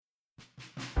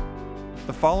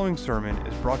The following sermon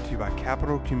is brought to you by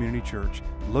Capital Community Church,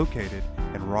 located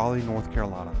in Raleigh, North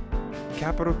Carolina.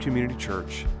 Capital Community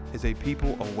Church is a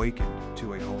people awakened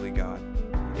to a holy God.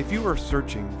 If you are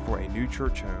searching for a new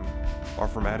church home, or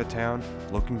from out of town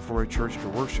looking for a church to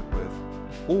worship with,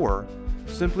 or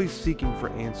simply seeking for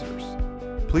answers,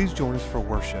 please join us for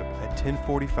worship at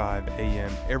 10:45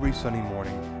 a.m. every Sunday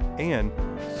morning and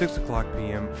 6 o'clock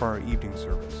p.m. for our evening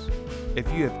service. If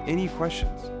you have any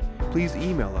questions, please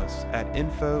email us at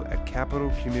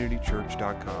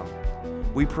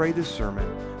info@capitalcommunitychurch.com. We pray this sermon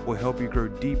will help you grow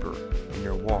deeper in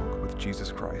your walk with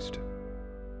Jesus Christ.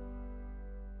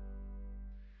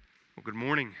 Well, good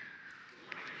morning.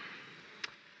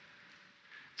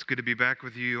 It's good to be back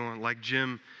with you. Like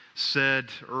Jim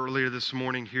said earlier this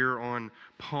morning here on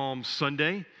Palm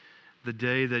Sunday, the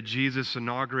day that Jesus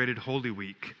inaugurated Holy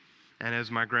Week. And as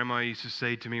my grandma used to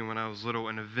say to me when I was little,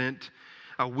 an event,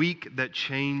 a week that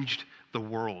changed the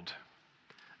world.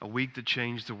 A week that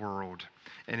changed the world.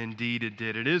 And indeed it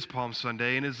did. It is Palm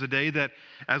Sunday, and it's the day that,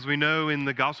 as we know in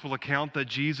the gospel account, that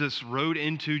Jesus rode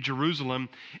into Jerusalem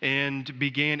and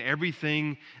began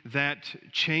everything that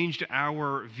changed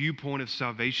our viewpoint of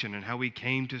salvation and how we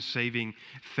came to saving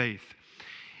faith.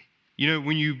 You know,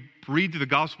 when you read through the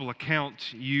gospel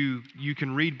account, you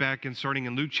can read back and starting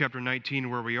in Luke chapter 19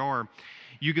 where we are,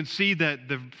 you can see that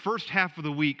the first half of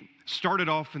the week started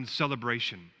off in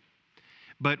celebration.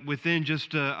 But within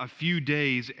just a few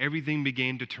days, everything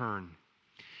began to turn.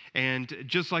 And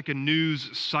just like a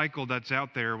news cycle that's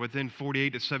out there, within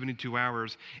 48 to 72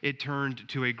 hours, it turned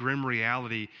to a grim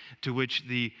reality to which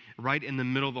right in the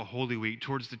middle of the Holy Week,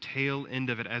 towards the tail end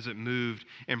of it as it moved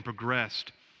and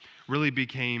progressed, really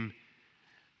became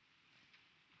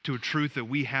to a truth that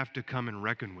we have to come and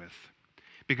reckon with.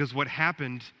 Because what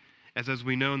happened, as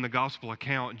we know in the gospel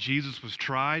account, Jesus was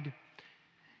tried,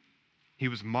 he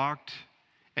was mocked,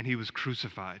 and he was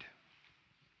crucified.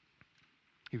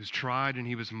 He was tried and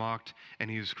he was mocked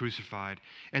and he was crucified.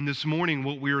 And this morning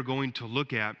what we are going to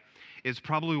look at is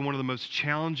probably one of the most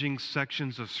challenging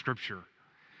sections of Scripture,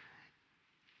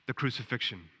 the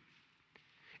crucifixion.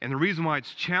 And the reason why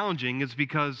it's challenging is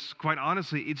because, quite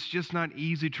honestly, it's just not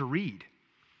easy to read.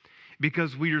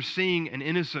 Because we are seeing an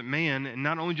innocent man, and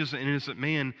not only just an innocent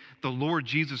man, the Lord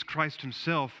Jesus Christ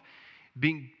himself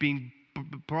being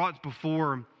brought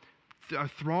before a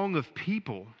throng of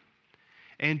people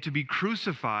and to be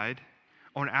crucified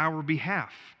on our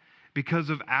behalf because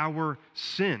of our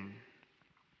sin.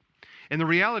 And the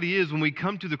reality is, when we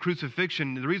come to the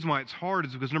crucifixion, the reason why it's hard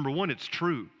is because, number one, it's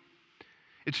true.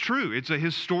 It's true. It's a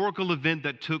historical event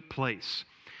that took place.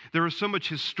 There is so much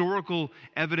historical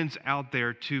evidence out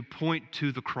there to point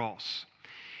to the cross.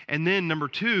 And then, number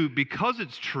two, because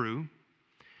it's true,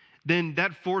 then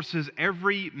that forces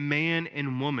every man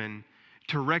and woman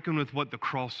to reckon with what the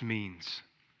cross means.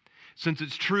 Since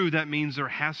it's true, that means there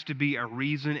has to be a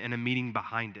reason and a meaning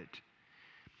behind it.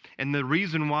 And the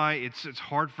reason why it's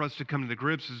hard for us to come to the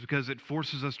grips is because it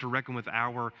forces us to reckon with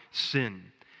our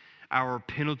sin, our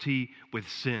penalty with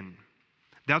sin.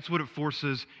 That's what it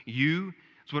forces you,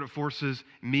 it's what it forces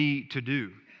me to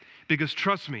do. Because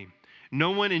trust me,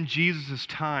 no one in Jesus'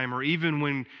 time, or even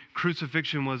when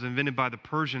crucifixion was invented by the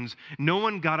Persians, no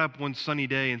one got up one sunny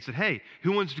day and said, hey,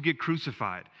 who wants to get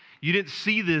crucified? You didn't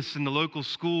see this in the local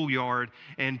schoolyard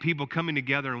and people coming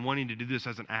together and wanting to do this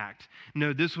as an act.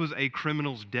 No, this was a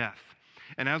criminal's death.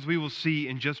 And as we will see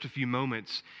in just a few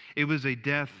moments, it was a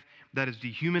death that is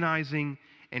dehumanizing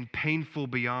and painful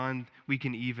beyond we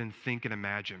can even think and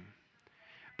imagine.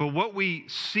 But what we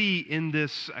see in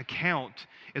this account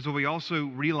is what we also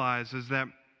realize is that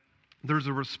there's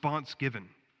a response given.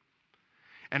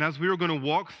 And as we are going to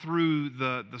walk through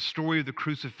the story of the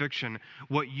crucifixion,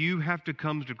 what you have to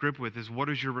come to grip with is what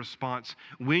is your response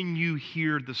when you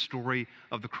hear the story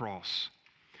of the cross.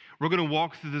 We're going to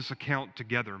walk through this account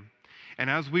together. And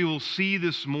as we will see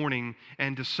this morning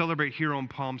and to celebrate here on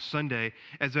Palm Sunday,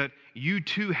 is that you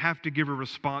too have to give a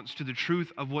response to the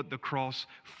truth of what the cross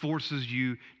forces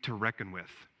you to reckon with.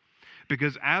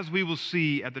 Because as we will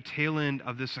see at the tail end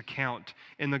of this account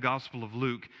in the Gospel of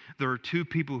Luke, there are two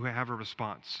people who have a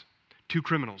response, two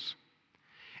criminals.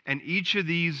 And each of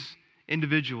these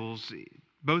individuals,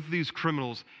 both of these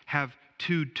criminals, have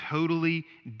two totally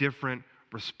different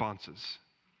responses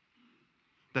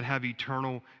that have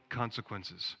eternal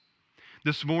consequences.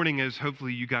 This morning, as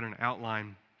hopefully you got an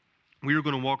outline, we are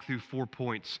going to walk through 4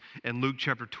 points in Luke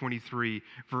chapter 23,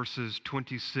 verses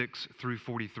 26 through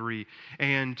 43.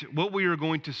 And what we are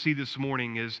going to see this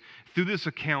morning is, through this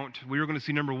account, we are going to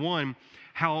see, number one,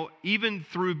 how even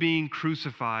through being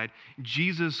crucified,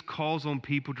 Jesus calls on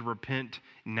people to repent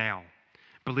now.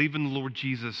 Believe in the Lord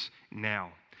Jesus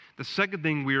now. The second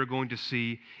thing we are going to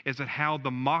see is that how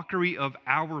the mockery of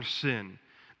our sin,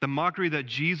 the mockery that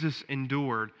Jesus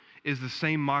endured, is the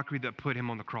same mockery that put him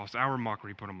on the cross. Our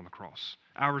mockery put him on the cross.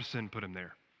 Our sin put him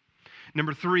there.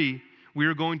 Number three, we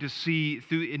are going to see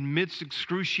amidst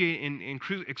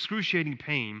excruciating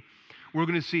pain, we're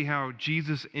going to see how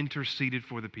Jesus interceded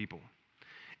for the people.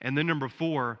 And then number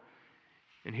four,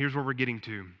 and here's where we're getting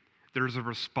to, there's a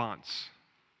response.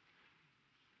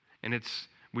 And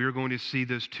we are going to see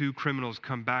those two criminals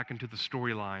come back into the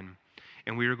storyline.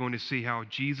 And we are going to see how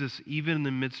Jesus, even in the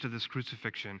midst of this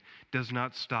crucifixion, does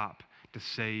not stop to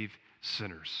save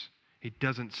sinners. He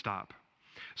doesn't stop.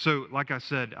 So, like I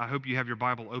said, I hope you have your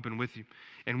Bible open with you.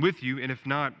 And if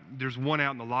not, there's one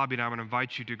out in the lobby, and I'm going to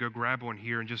invite you to go grab one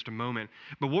here in just a moment.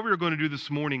 But what we're going to do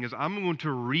this morning is I'm going to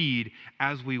read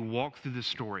as we walk through this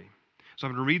story. So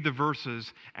I'm going to read the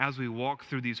verses as we walk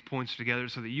through these points together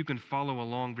so that you can follow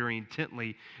along very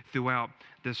intently throughout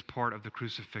this part of the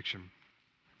crucifixion.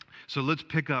 So let's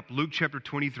pick up Luke chapter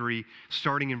 23,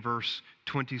 starting in verse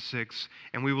 26,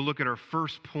 and we will look at our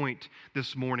first point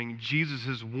this morning,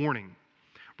 Jesus' warning.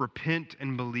 Repent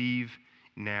and believe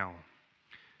now.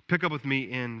 Pick up with me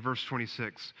in verse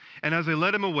 26. And as they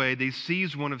led him away, they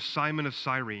seized one of Simon of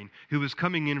Cyrene, who was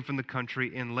coming in from the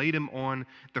country, and laid him on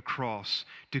the cross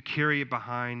to carry it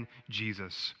behind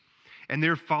Jesus. And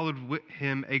there followed with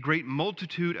him a great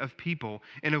multitude of people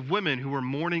and of women who were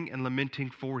mourning and lamenting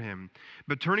for him.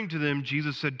 But turning to them,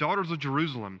 Jesus said, Daughters of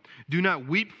Jerusalem, do not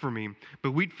weep for me,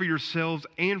 but weep for yourselves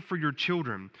and for your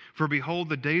children. For behold,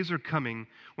 the days are coming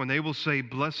when they will say,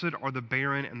 Blessed are the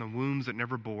barren and the wombs that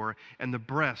never bore, and the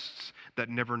breasts that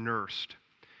never nursed.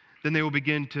 Then they will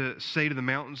begin to say to the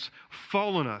mountains,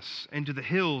 Fall on us, and to the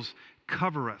hills,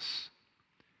 cover us.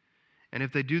 And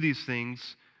if they do these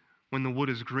things, when the wood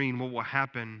is green, what will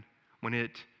happen when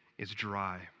it is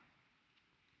dry?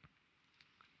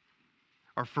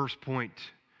 Our first point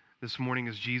this morning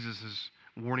is Jesus'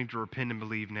 warning to repent and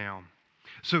believe now.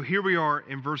 So here we are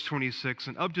in verse 26,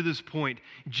 and up to this point,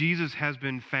 Jesus has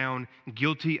been found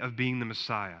guilty of being the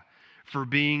Messiah, for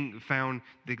being found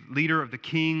the leader of the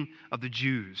king of the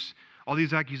Jews. All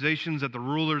these accusations that the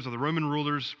rulers, of the Roman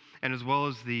rulers, and as well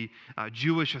as the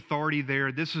Jewish authority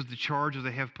there, this is the charge that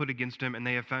they have put against him, and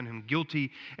they have found him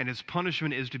guilty, and his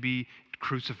punishment is to be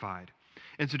crucified.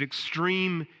 It's an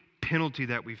extreme penalty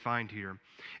that we find here.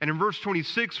 And in verse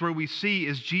 26, where we see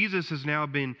is Jesus has now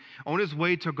been on his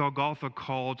way to Golgotha,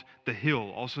 called the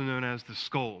Hill, also known as the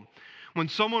Skull. When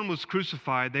someone was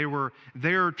crucified, they were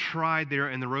tried there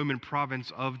in the Roman province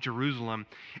of Jerusalem.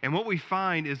 And what we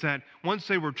find is that once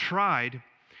they were tried,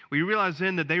 we realize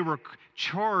then that they were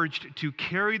charged to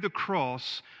carry the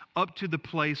cross up to the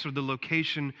place or the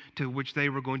location to which they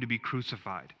were going to be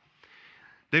crucified.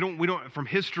 From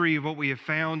history of what we have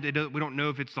found, we don't know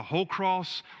if it's the whole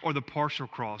cross or the partial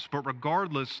cross. But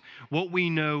regardless, what we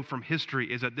know from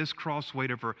history is that this cross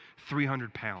weighed over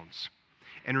 300 pounds.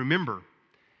 And remember,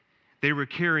 they were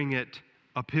carrying it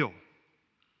uphill.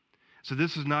 So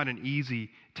this is not an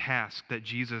easy task that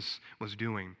Jesus was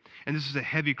doing. And this is a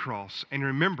heavy cross. And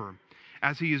remember,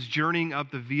 as he is journeying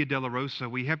up the Via Dolorosa,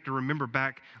 we have to remember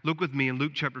back, look with me in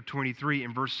Luke chapter 23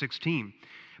 and verse 16.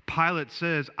 Pilate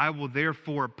says, I will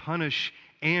therefore punish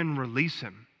and release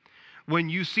him. When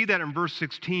you see that in verse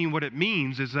 16, what it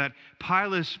means is that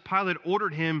Pilate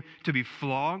ordered him to be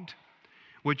flogged,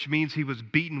 which means he was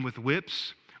beaten with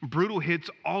whips, brutal hits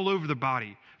all over the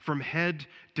body, from head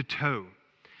to toe.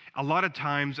 A lot of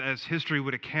times, as history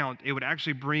would account, it would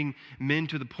actually bring men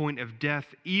to the point of death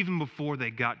even before they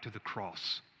got to the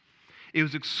cross. It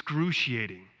was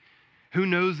excruciating. Who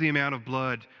knows the amount of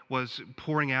blood was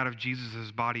pouring out of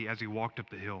Jesus' body as he walked up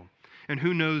the hill? And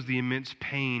who knows the immense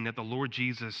pain that the Lord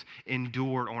Jesus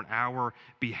endured on our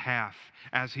behalf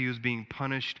as he was being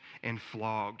punished and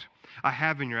flogged? I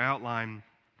have in your outline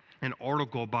an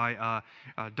article by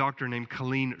a doctor named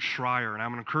Colleen Schreier, and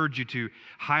I'm going to encourage you to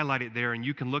highlight it there, and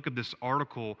you can look at this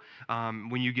article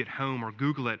when you get home or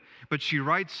Google it. But she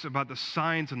writes about the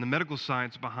science and the medical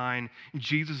science behind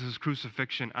Jesus'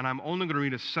 crucifixion, and I'm only going to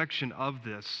read a section of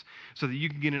this so that you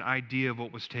can get an idea of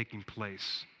what was taking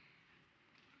place.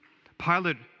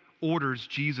 Pilate orders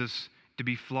Jesus to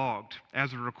be flogged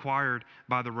as required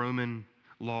by the Roman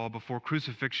law before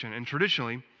crucifixion, and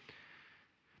traditionally,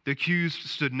 the accused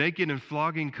stood naked and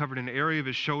flogging, covered an area of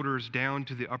his shoulders down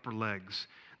to the upper legs.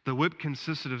 The whip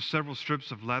consisted of several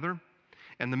strips of leather,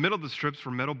 and the middle of the strips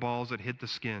were metal balls that hit the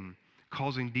skin,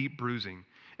 causing deep bruising.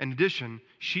 In addition,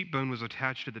 sheep bone was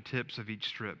attached to the tips of each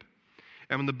strip.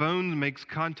 And when the bone makes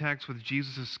contact with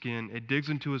Jesus' skin, it digs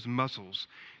into his muscles,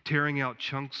 tearing out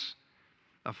chunks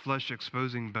of flesh,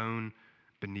 exposing bone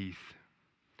beneath.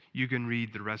 You can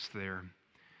read the rest there,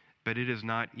 but it is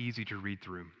not easy to read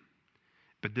through.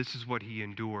 But this is what he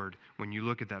endured when you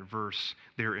look at that verse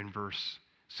there in verse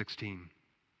 16.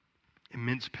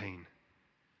 Immense pain,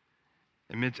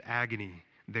 immense agony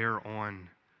there on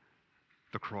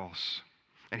the cross.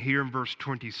 And here in verse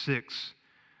 26,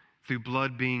 through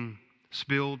blood being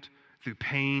spilled, through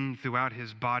pain throughout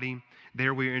his body,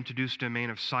 there we are introduced to a man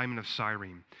of Simon of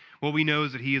Cyrene. What we know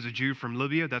is that he is a Jew from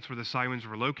Libya. That's where the Cyrenians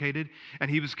were located.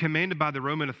 And he was commanded by the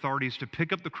Roman authorities to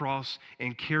pick up the cross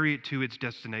and carry it to its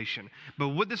destination.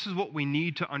 But this is what we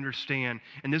need to understand,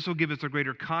 and this will give us a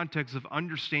greater context of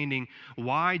understanding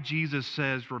why Jesus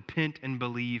says, repent and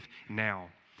believe now.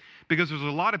 Because there's a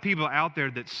lot of people out there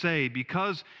that say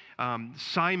because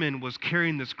Simon was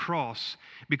carrying this cross,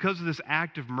 because of this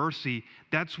act of mercy,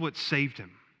 that's what saved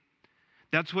him.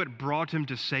 That's what brought him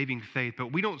to saving faith.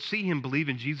 But we don't see him believe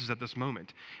in Jesus at this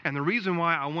moment. And the reason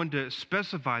why I wanted to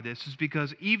specify this is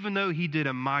because even though he did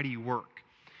a mighty work,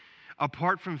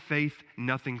 apart from faith,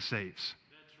 nothing saves.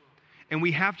 And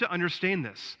we have to understand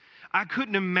this. I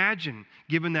couldn't imagine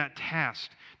given that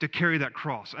task to carry that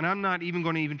cross. And I'm not even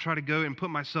going to try to go and put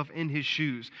myself in his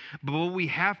shoes. But what we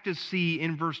have to see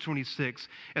in verse 26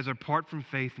 is apart from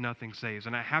faith, nothing saves.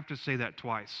 And I have to say that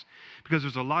twice. Because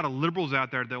there's a lot of liberals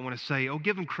out there that want to say, oh,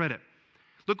 give him credit.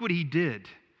 Look what he did.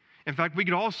 In fact, we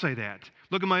could all say that.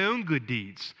 Look at my own good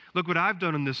deeds. Look what I've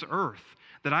done on this earth,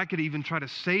 that I could even try to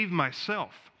save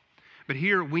myself. But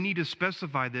here we need to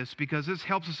specify this because this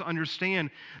helps us understand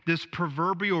this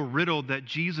proverbial riddle that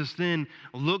Jesus then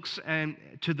looks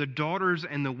to the daughters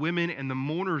and the women and the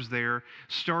mourners there,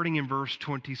 starting in verse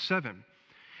 27.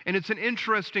 And it's an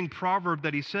interesting proverb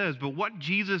that he says, but what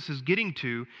Jesus is getting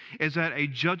to is that a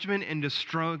judgment and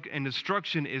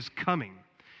destruction is coming.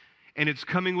 And it's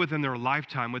coming within their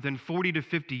lifetime, within 40 to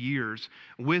 50 years,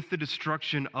 with the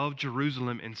destruction of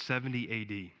Jerusalem in 70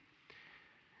 A.D.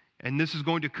 And this is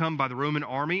going to come by the Roman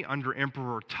army under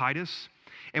Emperor Titus.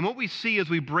 And what we see as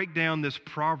we break down this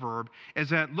proverb is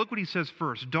that, look what he says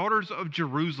first. Daughters of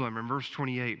Jerusalem, in verse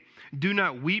 28, do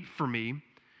not weep for me,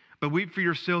 but weep for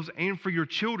yourselves and for your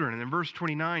children. And in verse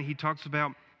 29, he talks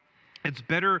about it's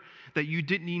better that you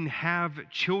didn't even have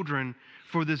children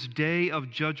for this day of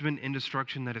judgment and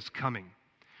destruction that is coming.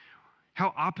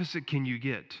 How opposite can you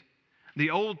get?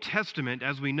 The Old Testament,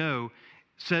 as we know,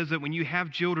 says that when you have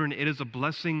children, it is a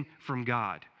blessing from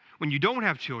God. When you don't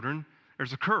have children,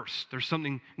 there's a curse. There's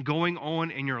something going on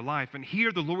in your life. And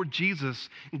here the Lord Jesus,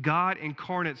 God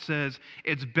incarnate, says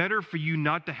it's better for you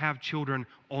not to have children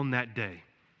on that day.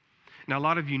 Now, a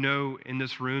lot of you know in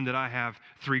this room that I have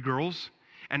 3 girls,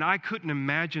 and I couldn't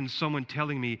imagine someone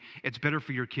telling me it's better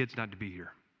for your kids not to be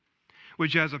here.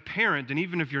 Which as a parent, and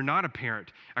even if you're not a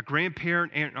parent, a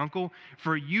grandparent, aunt, uncle,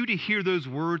 for you to hear those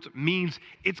words means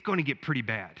it's going to get pretty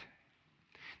bad.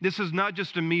 This is not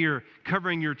just a mere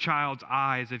covering your child's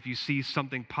eyes if you see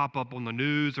something pop up on the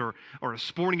news or a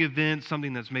sporting event,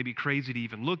 something that's maybe crazy to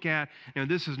even look at. No,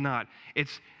 this is not.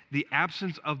 It's the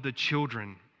absence of the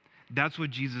children. That's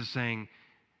what Jesus is saying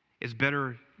is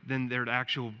better than their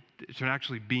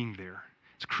actually being there.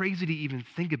 It's crazy to even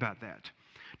think about that.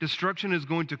 Destruction is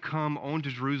going to come onto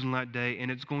Jerusalem that day,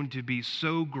 and it's going to be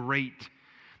so great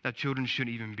that children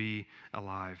shouldn't even be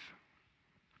alive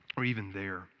or even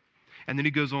there. And then he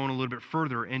goes on a little bit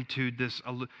further into this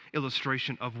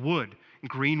illustration of wood,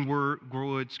 green wood,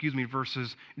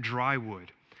 versus dry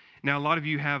wood. Now, a lot of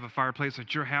you have a fireplace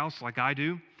at your house like I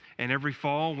do, and every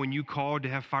fall when you call to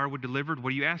have firewood delivered,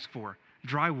 what do you ask for?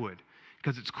 Dry wood,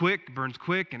 because it's quick, burns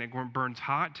quick, and it burns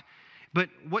hot. But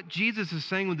what Jesus is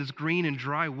saying with this green and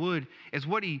dry wood is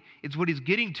what he's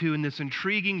getting to in this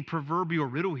intriguing proverbial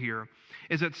riddle here,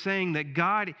 is that saying that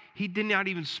God, he did not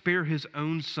even spare his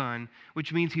own son,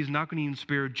 which means he's not going to even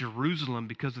spare Jerusalem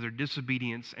because of their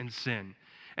disobedience and sin.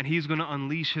 And he's going to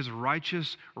unleash his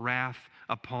righteous wrath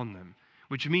upon them,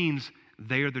 which means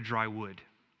they are the dry wood.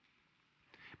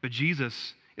 But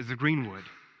Jesus is the green wood.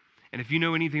 And if you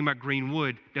know anything about green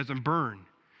wood, it doesn't burn.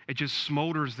 It just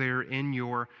smolders there in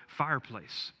your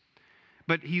fireplace.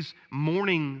 But he's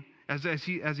mourning as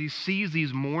he sees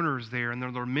these mourners there and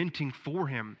they're lamenting for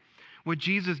him. What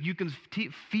Jesus, you can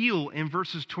feel in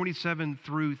verses 27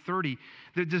 through 30,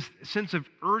 this sense of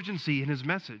urgency in his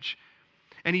message.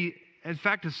 And he, in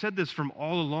fact, has said this from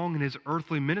all along in his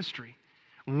earthly ministry,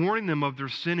 warning them of their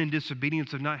sin and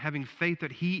disobedience of not having faith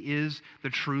that he is the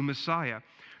true Messiah.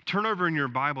 Turn over in your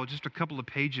Bible just a couple of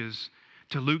pages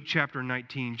to Luke chapter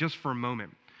 19, just for a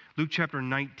moment. Luke chapter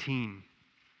 19.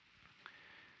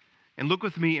 And look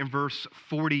with me in verse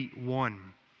 41.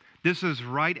 This is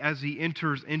right as he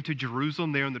enters into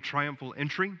Jerusalem there in the triumphal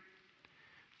entry.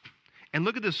 And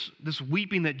look at this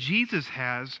weeping that Jesus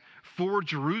has for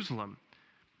Jerusalem.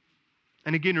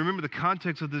 And again, remember the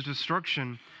context of this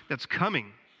destruction that's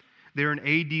coming. There in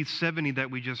AD 70 that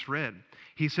we just read.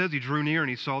 He says he drew near and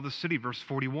he saw the city, verse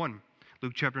 41,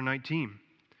 Luke chapter 19.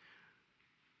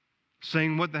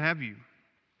 Saying, what have you?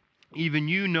 Even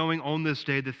you knowing on this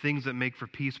day the things that make for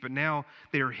peace, but now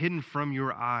they are hidden from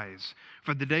your eyes.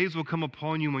 For the days will come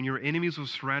upon you when your enemies will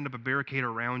surround up a barricade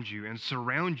around you and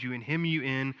surround you and hem you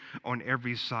in on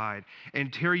every side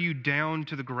and tear you down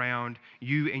to the ground,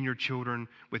 you and your children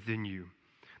within you.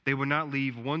 They will not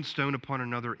leave one stone upon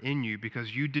another in you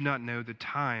because you did not know the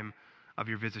time of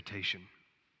your visitation.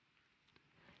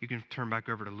 You can turn back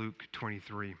over to Luke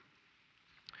 23.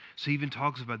 So he even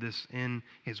talks about this in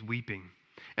his weeping.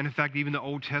 And in fact, even the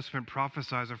Old Testament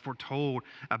prophesies or foretold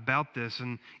about this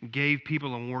and gave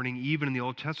people a warning even in the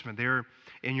Old Testament. There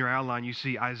in your outline, you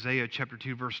see Isaiah chapter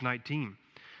 2, verse 19.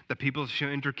 The people shall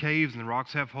enter caves and the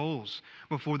rocks have holes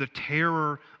before the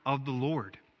terror of the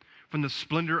Lord, from the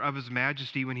splendor of his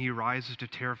majesty when he rises to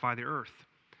terrify the earth.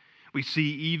 We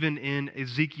see even in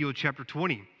Ezekiel chapter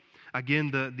 20,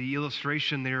 again, the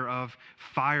illustration there of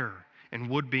fire and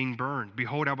wood being burned.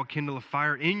 Behold, I will kindle a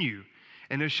fire in you,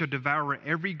 and it shall devour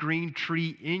every green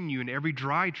tree in you and every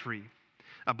dry tree.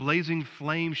 A blazing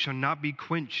flame shall not be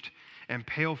quenched, and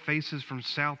pale faces from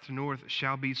south to north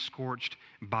shall be scorched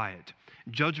by it.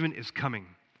 Judgment is coming.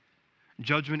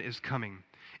 Judgment is coming.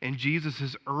 And Jesus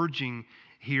is urging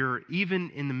here, even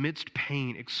in the midst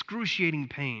pain, excruciating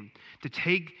pain, to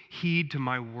take heed to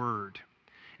my word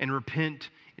and repent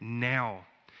now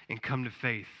and come to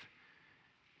faith.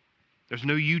 There's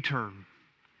no U-turn.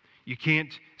 You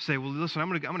can't say, well, listen, I'm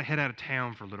going to head out of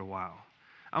town for a little while.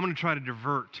 I'm going to try to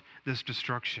divert this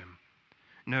destruction.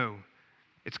 No,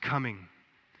 it's coming.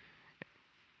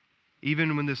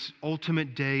 Even when this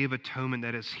ultimate day of atonement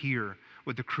that is here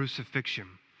with the crucifixion,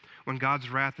 when God's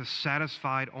wrath is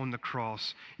satisfied on the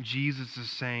cross, Jesus is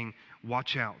saying,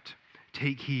 watch out,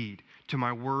 take heed to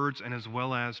my words and as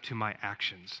well as to my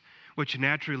actions, which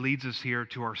naturally leads us here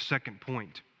to our second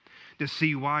point, to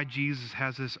see why Jesus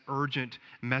has this urgent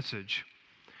message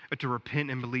to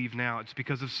repent and believe now. It's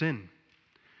because of sin.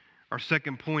 Our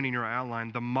second point in your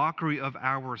outline, the mockery of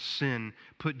our sin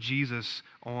put Jesus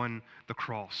on the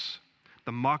cross.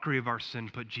 The mockery of our sin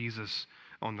put Jesus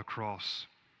on the cross.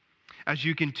 As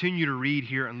you continue to read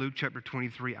here in Luke chapter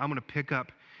 23, I'm going to pick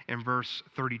up in verse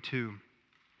 32.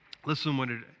 Listen what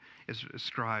it is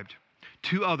described.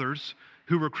 2 others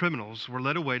who were criminals were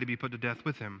led away to be put to death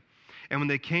with him. And when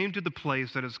they came to the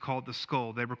place that is called the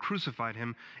Skull, they were crucified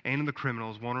him and the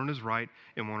criminals, one on his right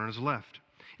and one on his left.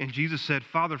 And Jesus said,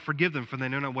 Father, forgive them, for they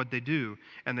know not what they do.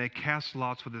 And they cast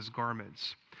lots with his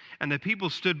garments. And the people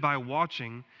stood by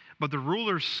watching, but the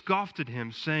rulers scoffed at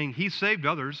him, saying, he saved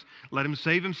others, let him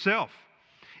save himself.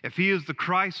 If he is the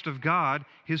Christ of God,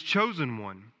 his chosen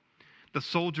one. The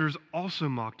soldiers also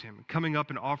mocked him, coming up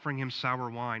and offering him sour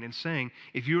wine, and saying,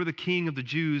 if you are the king of the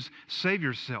Jews, save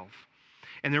yourself.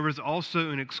 And there was also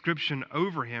an inscription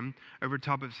over him, over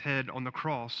top of his head on the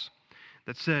cross,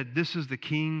 that said, this is the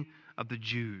King of the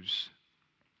Jews.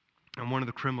 And one of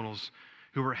the criminals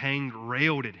who were hanged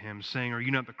railed at him, saying, are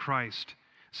you not the Christ?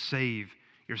 Save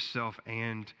yourself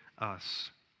and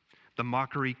us. The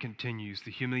mockery continues.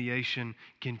 The humiliation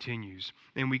continues.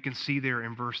 And we can see there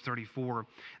in verse 34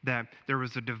 that there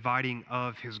was a dividing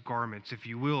of his garments. If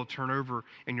you will, turn over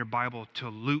in your Bible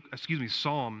to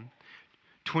Psalm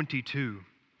 22.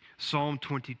 Psalm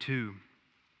 22.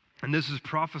 And this is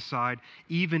prophesied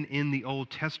even in the Old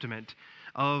Testament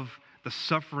of the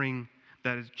suffering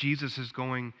that Jesus is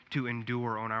going to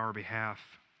endure on our behalf.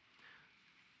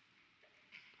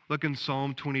 Look in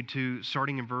Psalm 22,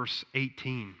 starting in verse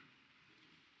 18.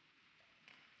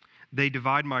 They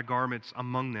divide my garments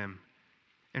among them,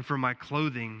 and for my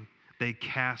clothing they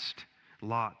cast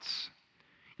lots.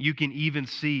 You can even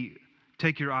see,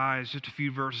 take your eyes just a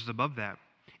few verses above that,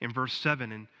 in verse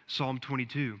 7 in Psalm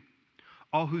 22.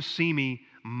 All who see me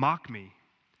mock me.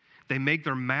 They make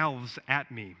their mouths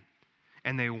at me,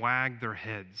 and they wag their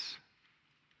heads.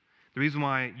 The reason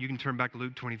why, you can turn back to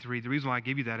Luke 23, the reason why I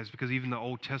give you that is because even the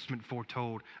Old Testament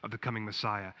foretold of the coming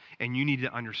Messiah, and you need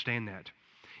to understand that.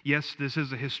 Yes, this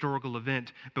is a historical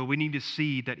event, but we need to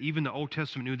see that even the Old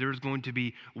Testament knew there is going to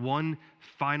be one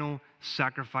final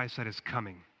sacrifice that is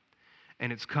coming,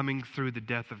 and it's coming through the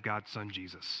death of God's Son,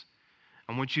 Jesus.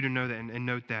 I want you to know that and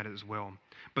note that as well.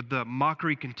 But the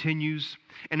mockery continues.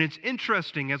 And it's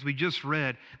interesting, as we just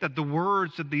read, that the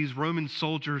words that these Roman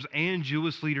soldiers and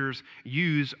Jewish leaders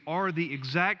use are the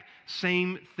exact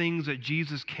same things that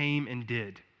Jesus came and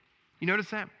did. You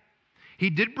notice that? He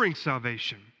did bring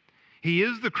salvation. He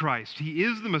is the Christ. He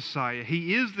is the Messiah.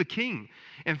 He is the King.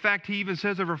 In fact, he even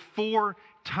says over 4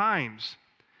 times,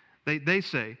 they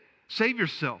say, save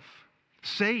yourself.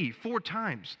 Save 4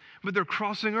 times. But they're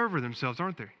crossing over themselves,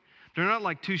 aren't they? They're not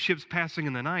like 2 ships passing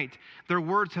in the night. Their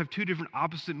words have 2 different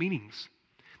opposite meanings.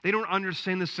 They don't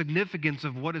understand the significance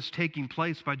of what is taking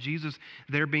place by Jesus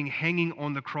there being hanging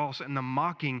on the cross and the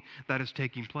mocking that is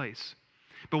taking place.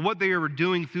 But what they are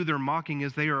doing through their mocking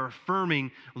is they are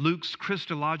affirming Luke's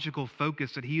Christological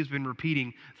focus that he has been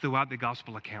repeating throughout the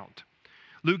gospel account.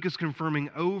 Luke is confirming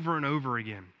over and over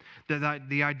again that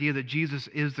the idea that Jesus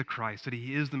is the Christ, that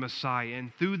he is the Messiah,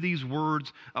 and through these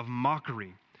words of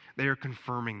mockery, they are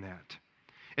confirming that.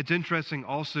 It's interesting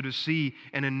also to see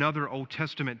in another Old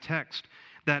Testament text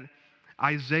that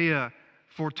Isaiah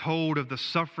foretold of the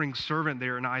suffering servant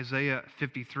there in Isaiah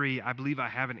 53. I believe I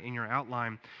have it in your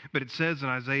outline, but it says in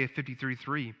Isaiah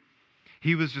 53:3,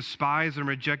 he was despised and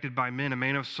rejected by men, a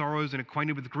man of sorrows and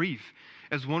acquainted with grief.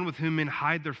 As one with whom men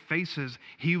hide their faces,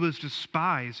 he was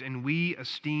despised, and we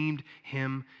esteemed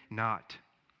him not.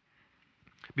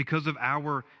 Because of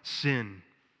our sin,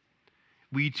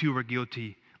 we too are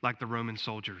guilty like the Roman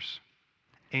soldiers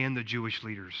and the Jewish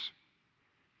leaders.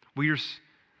 We are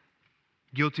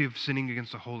guilty of sinning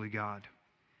against a holy God.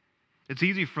 It's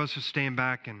easy for us to stand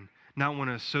back and not want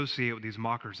to associate with these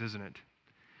mockers, isn't it?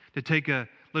 To take a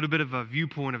little bit of a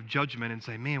viewpoint of judgment and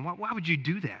say, man, why would you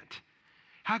do that?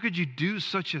 How could you do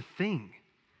such a thing?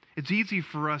 It's easy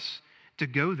for us to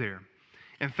go there.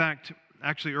 In fact,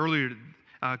 actually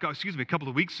a couple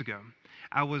of weeks ago,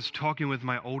 I was talking with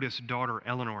my oldest daughter,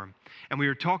 Eleanor, and we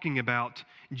were talking about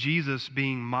Jesus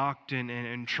being mocked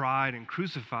and tried and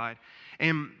crucified.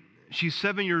 And she's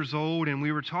 7 years old, and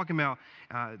we were talking about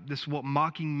what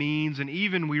mocking means, and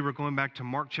even we were going back to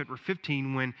Mark chapter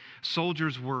 15 when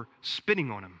soldiers were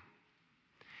spitting on him.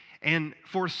 And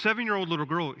for a 7-year-old little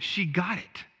girl, she got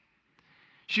it.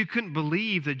 She couldn't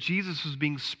believe that Jesus was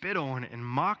being spit on and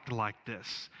mocked like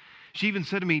this. She even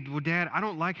said to me, well, Dad, I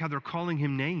don't like how they're calling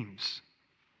him names.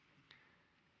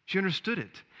 She understood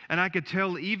it. And I could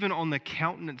tell even on the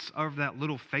countenance of that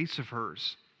little face of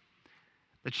hers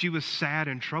that she was sad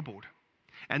and troubled.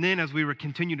 And then as we were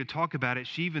continuing to talk about it,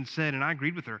 she even said, and I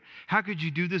agreed with her, how could you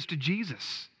do this to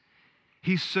Jesus?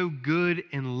 He's so good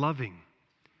and loving.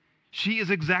 She is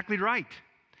exactly right.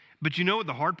 But you know what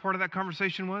the hard part of that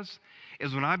conversation was?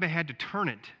 Is when I had to turn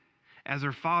it as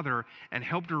her father and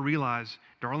helped her realize,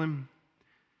 darling,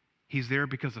 he's there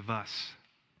because of us.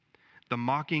 The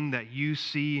mocking that you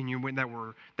see and that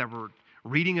we're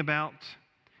reading about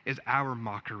is our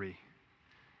mockery.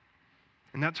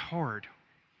 And that's hard.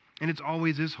 And it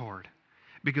always is hard.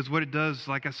 Because what it does,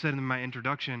 like I said in my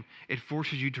introduction, it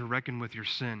forces you to reckon with your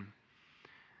sin.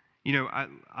 You know,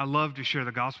 I love to share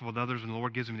the gospel with others when the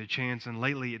Lord gives me the chance. And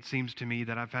lately it seems to me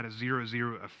that I've had a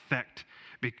 0-0 effect.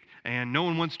 And no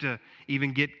one wants to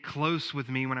even get close with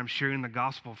me when I'm sharing the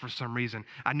gospel for some reason.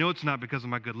 I know it's not because of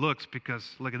my good looks,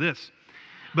 because look at this.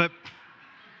 But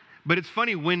it's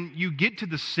funny, when you get to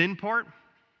the sin part,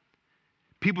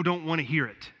 people don't want to hear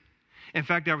it. In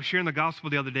fact, I was sharing the gospel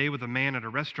the other day with a man at a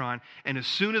restaurant, and as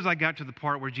soon as I got to the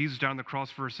part where Jesus died on the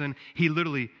cross for our sin, he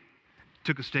literally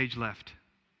took a stage left,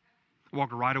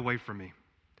 walked right away from me.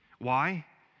 Why?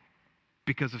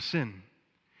 Because of sin.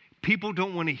 People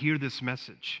don't want to hear this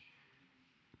message.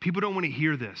 People don't want to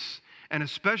hear this. And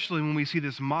especially when we see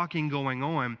this mocking going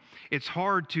on, it's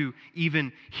hard to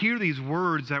even hear these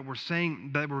words that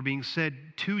were being said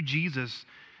to Jesus,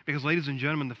 because, ladies and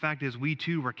gentlemen, the fact is we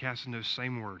too were casting those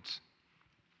same words.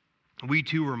 We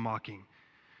too were mocking.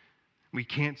 We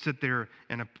can't sit there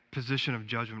in a position of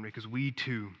judgment because we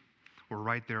too were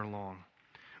right there along.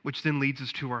 Which then leads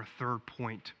us to our third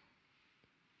point.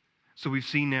 So we've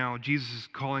seen now Jesus is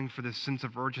calling for this sense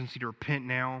of urgency to repent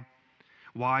now.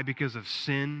 Why? Because of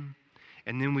sin.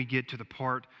 And then we get to the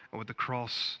part of what the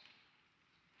cross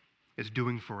is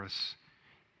doing for us.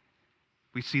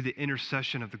 We see the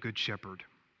intercession of the Good Shepherd.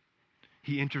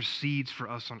 He intercedes for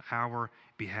us on our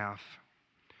behalf.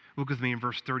 Look with me in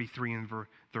verse 33 and verse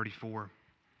 34.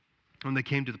 When they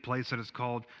came to the place that is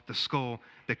called the Skull,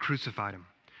 they crucified him.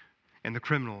 And the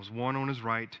criminals, one on his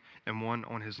right and one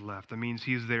on his left. That means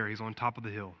he's there. He's on top of the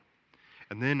hill.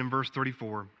 And then in verse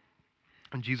 34,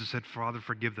 and Jesus said, Father,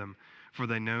 forgive them, for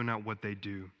they know not what they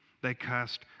do. They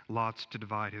cast lots to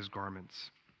divide his garments.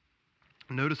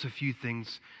 Notice a few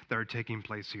things that are taking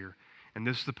place here. And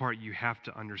this is the part you have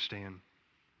to understand.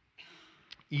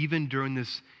 Even during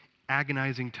this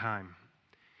agonizing time,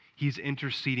 he's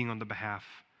interceding on the behalf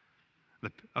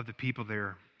of the people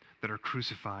there that are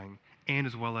crucifying, and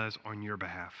as well as on your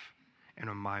behalf and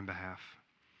on my behalf.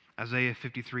 Isaiah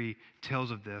 53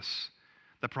 tells of this,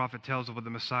 The prophet tells of what the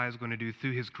Messiah is going to do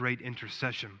through his great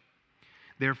intercession.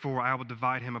 Therefore, I will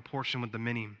divide him a portion with the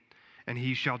many, and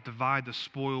he shall divide the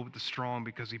spoil with the strong,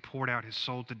 because he poured out his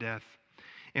soul to death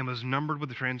and was numbered with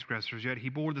the transgressors. Yet he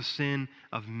bore the sin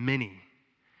of many,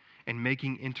 and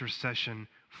making intercession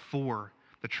for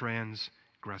the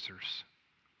transgressors.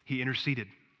 He interceded.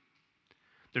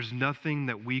 There's nothing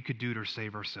that we could do to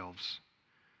save ourselves.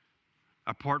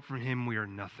 Apart from him, we are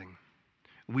nothing.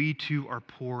 We too are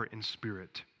poor in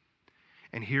spirit.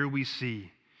 And here we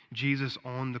see Jesus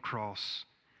on the cross,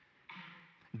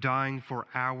 dying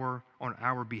on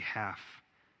our behalf.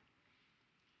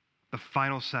 The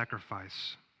final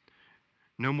sacrifice.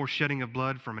 No more shedding of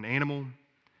blood from an animal.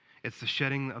 It's the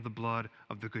shedding of the blood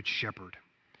of the Good Shepherd,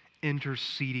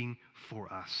 interceding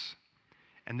for us.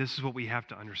 And this is what we have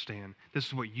to understand. This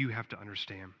is what you have to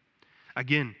understand.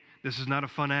 Again, this is not a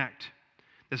fun act.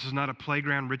 This is not a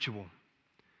playground ritual.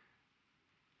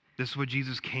 This is what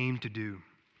Jesus came to do.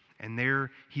 And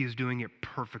there he is doing it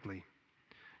perfectly.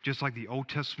 Just like the Old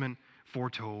Testament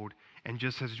foretold, and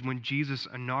just as when Jesus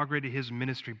inaugurated his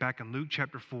ministry back in Luke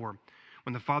chapter 4,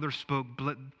 when the Father spoke,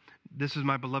 "This is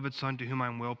my beloved Son to whom I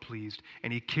am well pleased,"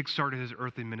 and he kickstarted his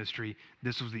earthly ministry,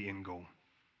 this was the end goal: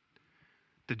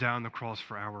 to die on the cross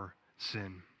for our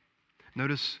sin.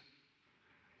 Notice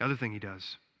the other thing he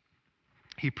does.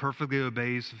 He perfectly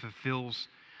obeys and fulfills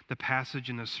the passage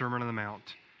in the Sermon on the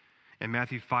Mount in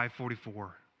Matthew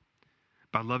 5:44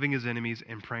 by loving his enemies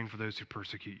and praying for those who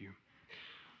persecute you.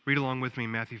 Read along with me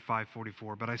in Matthew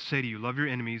 5:44. "But I say to you, love your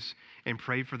enemies and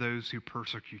pray for those who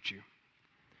persecute you."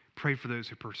 Pray for those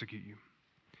who persecute you.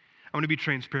 I want to be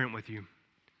transparent with you.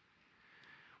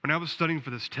 When I was studying for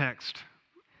this text,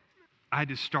 I had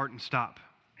to start and stop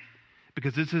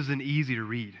because this isn't easy to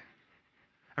read.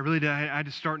 I really did. I had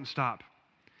to start and stop.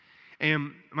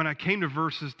 And when I came to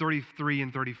verses 33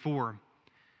 and 34,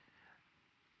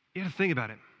 you got to think about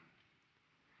it.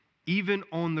 Even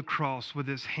on the cross with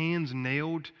his hands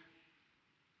nailed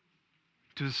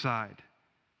to his side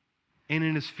and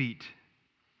in his feet,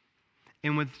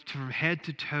 and from head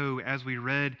to toe, as we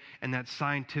read in that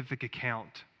scientific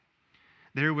account,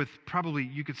 there with probably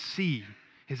you could see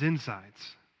his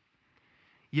insides.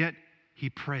 Yet he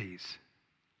prays.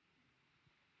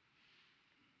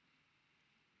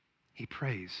 He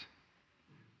prays.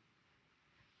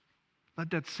 Let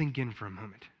that sink in for a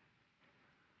moment.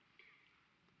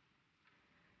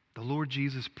 The Lord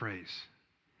Jesus prays.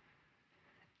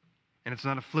 And it's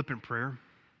not a flippant prayer.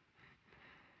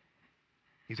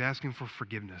 He's asking for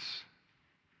forgiveness.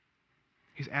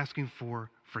 He's asking for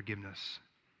forgiveness.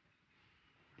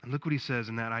 And look what he says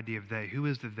in that idea of they. Who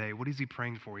is the they? What is he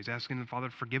praying for? He's asking the Father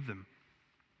to forgive them.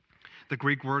 The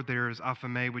Greek word there is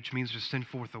aphame, which means to send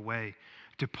forth a way,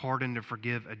 to pardon, to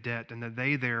forgive a debt. And the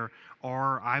they there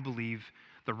are, I believe,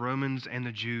 the Romans and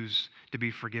the Jews to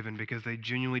be forgiven because they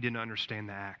genuinely didn't understand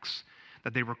the acts,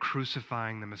 that they were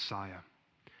crucifying the Messiah.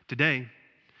 Today,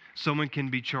 someone can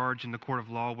be charged in the court of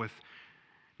law with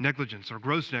negligence or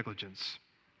gross negligence.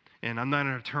 And I'm not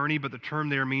an attorney, but the term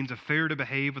there means a failure to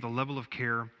behave with a level of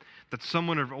care that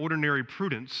someone of ordinary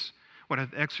prudence would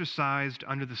have exercised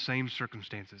under the same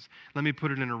circumstances. Let me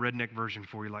put it in a redneck version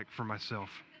for you, like for myself.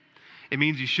 It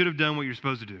means you should have done what you're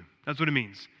supposed to do. That's what it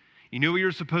means. You knew what you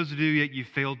were supposed to do, yet you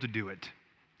failed to do it.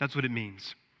 That's what it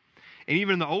means. And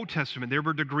even in the Old Testament, there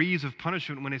were degrees of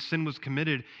punishment when a sin was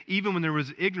committed, even when there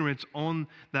was ignorance on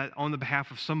the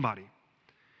behalf of somebody.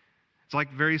 It's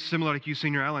like very similar, like you see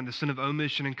in your outline, the sin of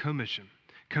omission and commission.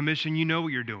 Commission, you know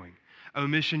what you're doing.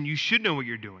 Omission, you should know what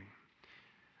you're doing,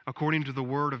 according to the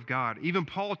Word of God. Even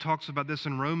Paul talks about this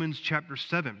in Romans chapter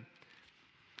 7.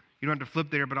 You don't have to flip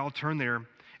there, but I'll turn there.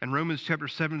 In Romans chapter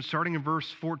 7, starting in verse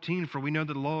 14, "For we know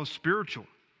that the law is spiritual,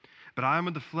 but I am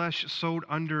of the flesh, sold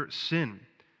under sin.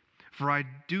 For I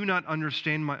do not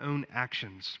understand my own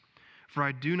actions. For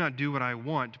I do not do what I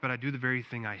want, but I do the very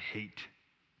thing I hate."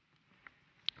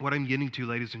 What I'm getting to,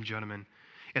 ladies and gentlemen,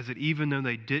 is that even though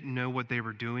they didn't know what they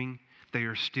were doing, they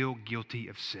are still guilty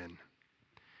of sin.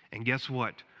 And guess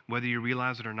what? Whether you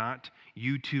realize it or not,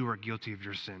 you too are guilty of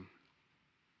your sin.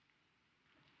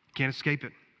 Can't escape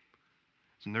it.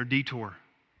 It's in their detour.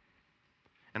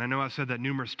 And I know I've said that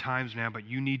numerous times now, but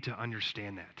you need to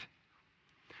understand that.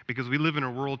 Because we live in a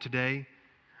world today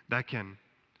that can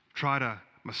try to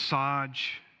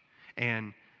massage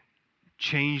and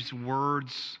change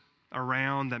words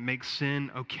around that make sin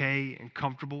okay and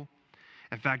comfortable.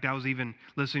 In fact, I was even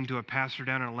listening to a pastor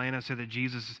down in Atlanta say that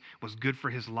Jesus was good for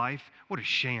his life. What a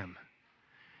sham.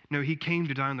 No, he came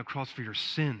to die on the cross for your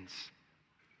sins.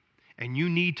 And you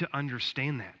need to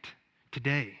understand that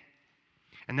today.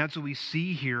 And that's what we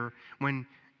see here when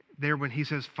he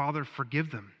says, "Father,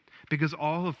 forgive them." Because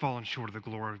all have fallen short of the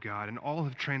glory of God, and all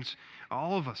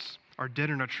of us are dead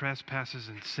in our trespasses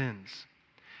and sins.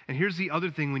 And here's the other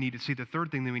thing we need to see, the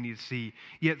third thing that we need to see.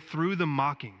 Yet through the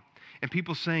mocking and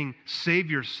people saying,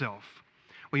 save yourself,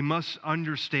 we must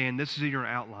understand, this is in your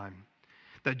outline,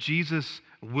 that Jesus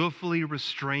willfully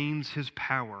restrains his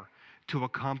power to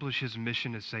accomplish his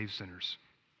mission to save sinners.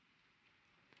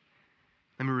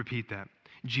 Let me repeat that.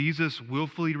 Jesus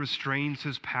willfully restrains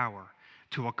his power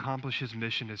to accomplish his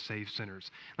mission to save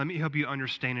sinners. Let me help you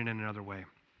understand it in another way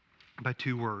by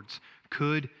two words,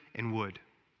 could and would.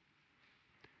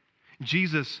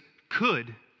 Jesus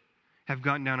could have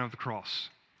gotten down off the cross.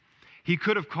 He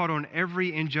could have called on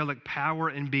every angelic power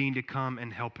and being to come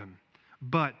and help him.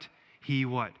 But he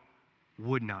what?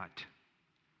 Would not.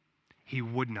 He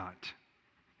would not.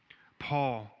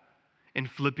 Paul, in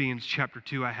Philippians chapter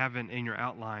 2, I have it in your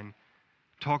outline,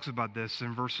 talks about this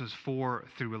in verses 4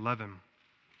 through 11.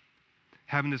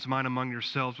 Having this mind among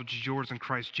yourselves, which is yours in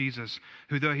Christ Jesus,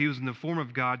 who though he was in the form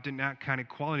of God, did not count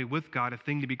equality with God a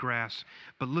thing to be grasped.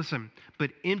 But listen,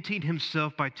 but emptied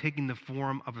himself by taking the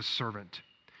form of a servant.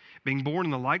 Being born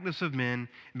in the likeness of men,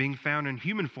 being found in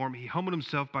human form, he humbled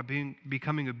himself by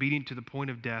becoming obedient to the point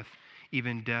of death,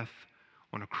 even death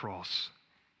on a cross.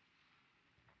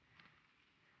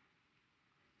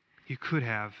 He could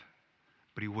have,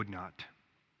 but he would not.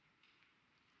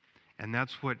 And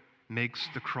that's what makes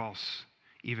the cross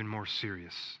even more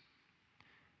serious.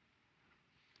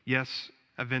 Yes,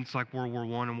 events like World War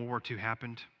I and World War II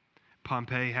happened.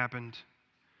 Pompeii happened.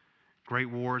 Great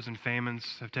wars and famines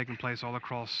have taken place all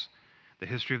across the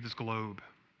history of this globe.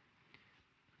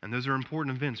 And those are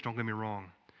important events, don't get me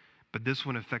wrong. But this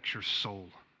one affects your soul.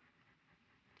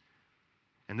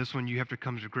 And this one you have to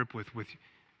come to grip with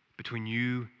between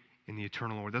you and the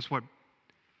eternal Lord. That's what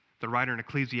the writer in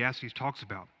Ecclesiastes talks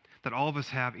about, that all of us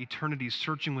have eternity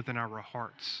searching within our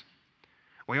hearts.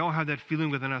 We all have that feeling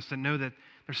within us that know that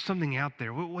there's something out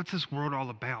there. What's this world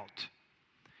all about?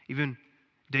 Even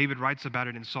David writes about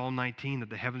it in Psalm 19, that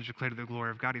the heavens declare the glory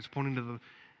of God. He's pointing to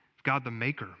God the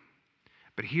Maker.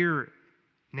 But here,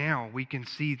 now, we can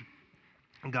see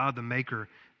God the Maker,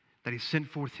 that he sent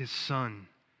forth his Son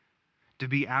to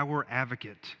be our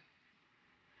advocate,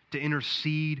 to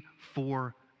intercede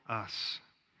for us.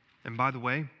 And by the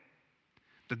way,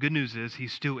 the good news is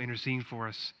he's still interceding for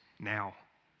us now.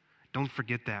 Don't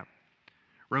forget that.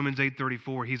 Romans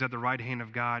 8:34, he's at the right hand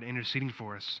of God interceding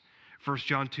for us. 1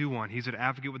 John 2:1, he's an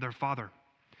advocate with our Father.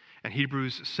 And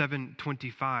Hebrews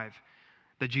 7:25,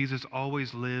 that Jesus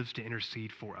always lives to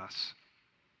intercede for us.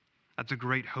 That's a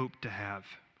great hope to have.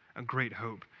 A great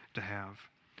hope to have.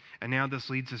 And now this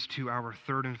leads us to our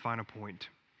third and final point.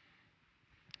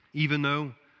 Even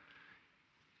though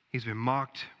he's been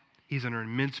mocked, he's under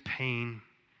immense pain,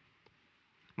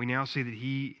 we now see that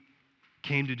he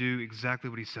came to do exactly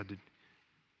what he said to.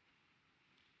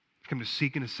 Come to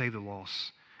seek and to save the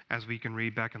lost, as we can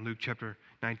read back in Luke chapter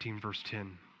 19, verse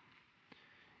 10.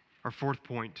 Our fourth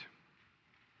point,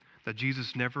 that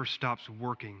Jesus never stops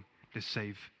working to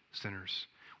save sinners,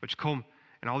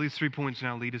 and all these 3 points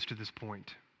now lead us to this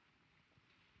point.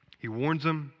 He warns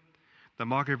them, the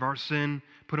mockery of our sin,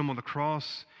 put him on the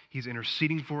cross. He's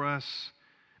interceding for us,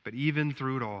 but even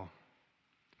through it all,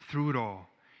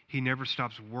 he never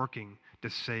stops working to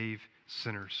save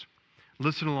sinners.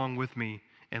 Listen along with me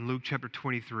in Luke chapter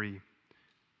 23,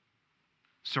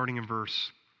 starting in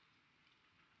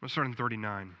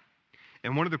 39.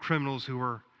 And one of the criminals who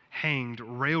were hanged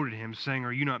railed at him, saying,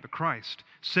 "Are you not the Christ?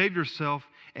 Save yourself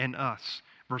and us."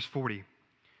 Verse 40.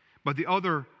 But the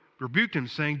other rebuked him,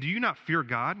 saying, "Do you not fear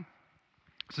God,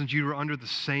 since you are under the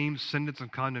same sentence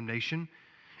of condemnation?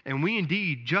 And we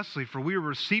indeed justly, for we are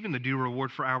receiving the due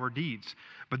reward for our deeds.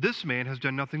 But this man has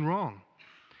done nothing wrong."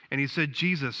 And he said,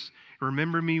 "Jesus,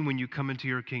 remember me when you come into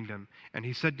your kingdom." And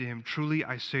he said to him, "Truly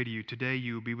I say to you, today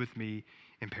you will be with me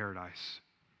in paradise."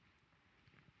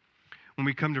 When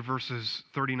we come to verses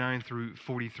 39 through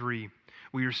 43,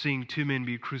 we are seeing two men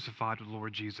be crucified with the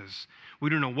Lord Jesus. We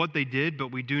don't know what they did, but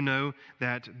we do know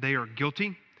that they are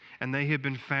guilty, and they have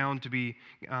been found to be,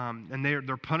 and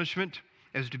their punishment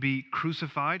is to be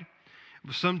crucified.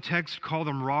 Some texts call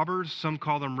them robbers, some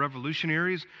call them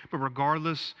revolutionaries, but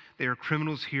regardless, they are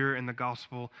criminals here in the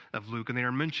Gospel of Luke, and they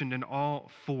are mentioned in all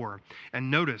four. And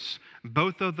notice,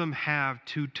 both of them have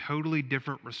two totally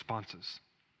different responses.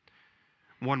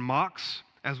 One mocks,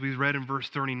 as we read in verse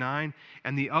 39,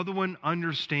 and the other one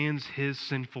understands his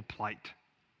sinful plight.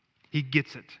 He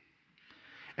gets it.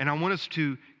 And I want us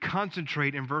to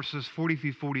concentrate in verses 40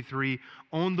 through 43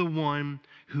 on the one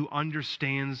who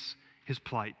understands his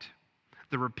plight,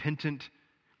 the repentant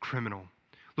criminal.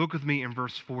 Look with me in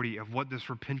verse 40 of what this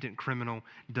repentant criminal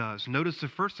does. Notice the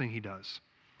first thing he does.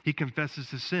 He confesses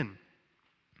his sin.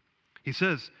 He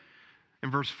says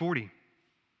in verse 40,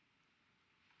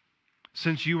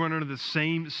 since you are under the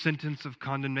same sentence of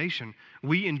condemnation,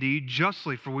 we indeed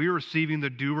justly, for we are receiving the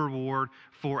due reward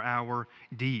for our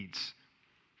deeds.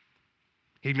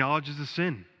 He acknowledges the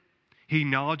sin. He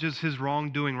acknowledges his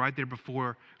wrongdoing right there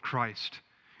before Christ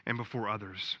and before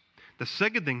others. The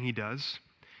second thing he does,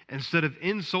 instead of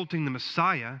insulting the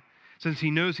Messiah, since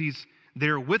he knows he's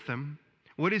there with him,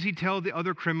 what does he tell the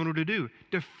other criminal to do?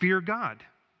 To fear God.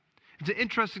 It's an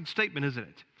interesting statement, isn't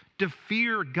it? To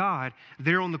fear God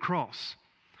there on the cross.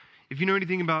 If you know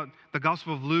anything about the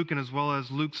Gospel of Luke and as well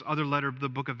as Luke's other letter, the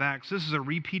book of Acts, this is a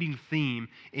repeating theme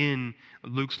in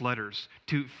Luke's letters,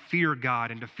 to fear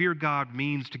God. And to fear God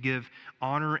means to give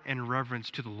honor and reverence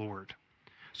to the Lord.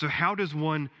 So how does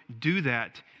one do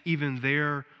that even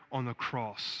there on the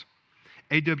cross?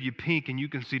 A.W. Pink, and you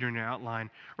can see it in your outline,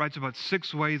 writes about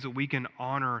 6 ways that we can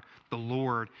honor the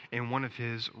Lord in one of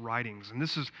his writings. And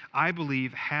this is, I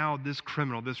believe, how this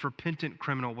criminal, this repentant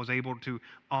criminal, was able to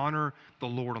honor the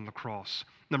Lord on the cross.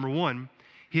 Number 1,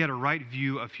 he had a right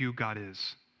view of who God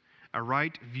is. A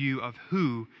right view of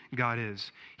who God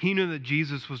is. He knew that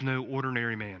Jesus was no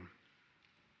ordinary man.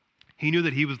 He knew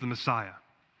that he was the Messiah.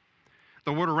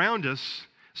 The world around us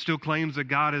still claims that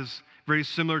God is very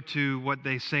similar to what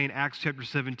they say in Acts chapter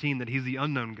 17, that he's the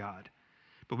unknown God.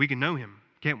 But we can know him,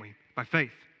 can't we? By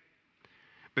faith.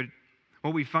 But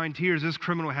what we find here is this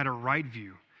criminal had a right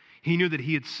view. He knew that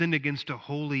he had sinned against a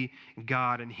holy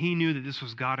God, and he knew that this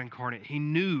was God incarnate. He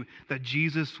knew that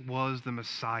Jesus was the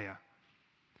Messiah.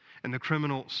 And the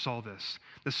criminal saw this.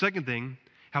 The second thing,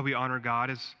 how we honor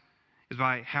God, is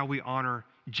by how we honor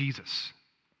Jesus.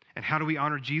 And how do we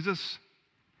honor Jesus?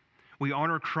 We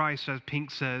honor Christ, as Pink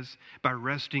says, by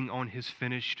resting on his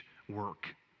finished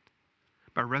work.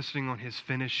 By resting on his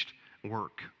finished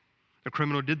work. The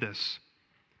criminal did this.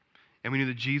 And he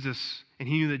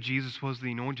knew that Jesus was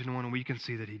the anointed one, and we can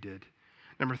see that he did.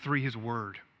 Number 3, his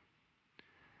word.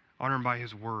 Honor him by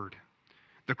his word.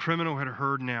 The criminal had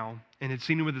heard now, and had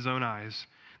seen with his own eyes,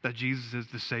 that Jesus is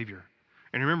the Savior.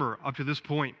 And remember, up to this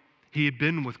point, he had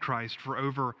been with Christ for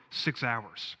over 6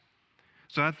 hours.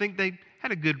 So I think they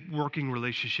had a good working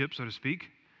relationship, so to speak.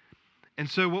 And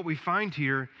so what we find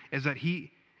here is that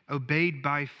he obeyed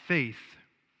by faith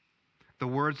the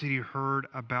words that he heard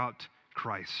about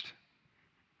Christ.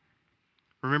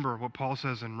 Remember what Paul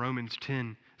says in Romans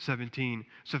 10:17.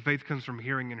 So faith comes from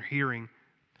hearing, and hearing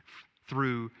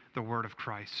through the word of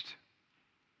Christ.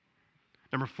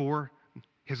 Number 4,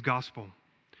 his gospel.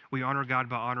 We honor God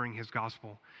by honoring his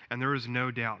gospel. And there is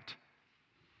no doubt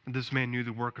this man knew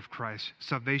the work of Christ.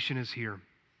 Salvation is here.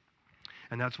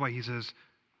 And that's why he says,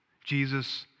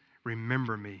 Jesus,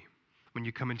 remember me when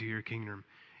you come into your kingdom.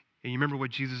 And you remember what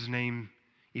Jesus' name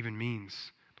even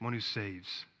means, the one who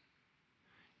saves.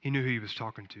 He knew who he was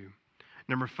talking to.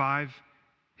 Number 5,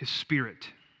 his spirit.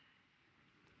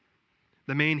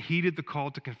 The man heeded the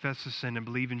call to confess his sin and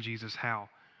believe in Jesus. How?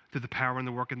 Through the power and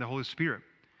the work of the Holy Spirit.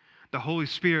 The Holy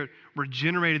Spirit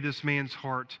regenerated this man's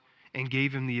heart and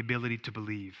gave him the ability to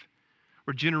believe.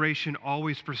 Regeneration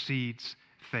always precedes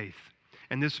faith.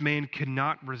 And this man could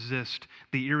not resist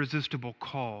the irresistible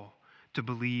call to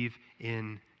believe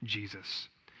in Jesus.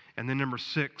 And then number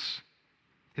 6,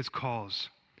 his cause.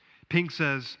 Pink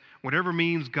says, whatever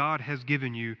means God has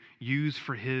given you, use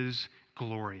for his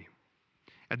glory.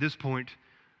 At this point,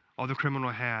 all the criminal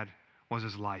had was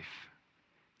his life.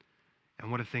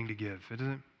 And what a thing to give,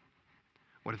 isn't it?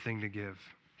 What a thing to give.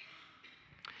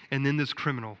 And then this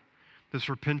criminal, this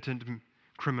repentant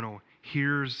criminal,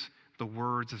 hears the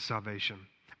words of salvation.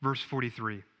 Verse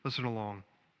 43, listen along.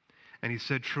 And he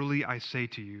said, truly I say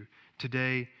to you,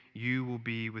 today you will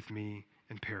be with me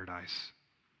in paradise.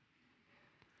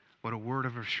 What a word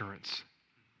of assurance.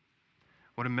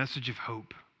 What a message of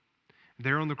hope.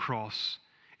 There on the cross,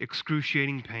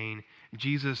 excruciating pain,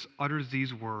 Jesus utters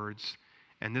these words,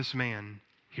 and this man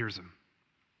hears them.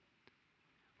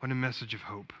 What a message of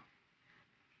hope.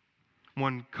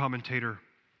 One commentator,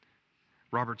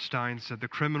 Robert Stein, said the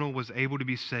criminal was able to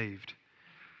be saved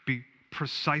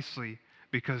precisely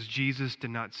because Jesus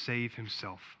did not save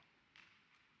himself.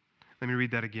 Let me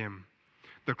read that again.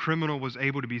 The criminal was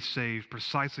able to be saved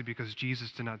precisely because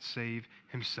Jesus did not save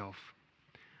himself.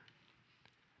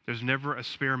 There's never a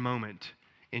spare moment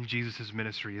in Jesus'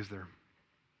 ministry, is there?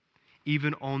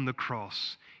 Even on the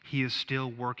cross, he is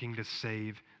still working to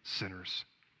save sinners.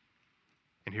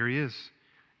 And here he is,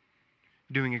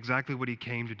 doing exactly what he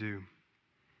came to do.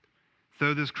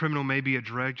 Though this criminal may be a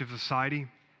drudge of society,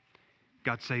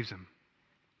 God saves him.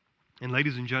 And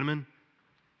ladies and gentlemen,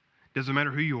 Doesn't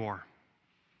matter who you are,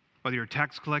 whether you're a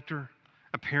tax collector,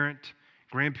 a parent,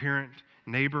 grandparent,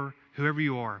 neighbor, whoever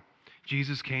you are,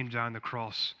 Jesus came down on the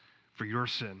cross for your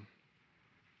sin,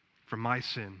 for my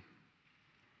sin.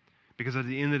 Because at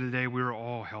the end of the day, we are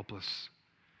all helpless.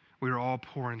 We are all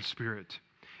poor in spirit.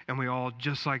 And we all,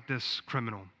 just like this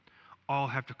criminal, all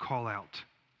have to call out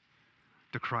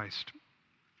to Christ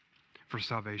for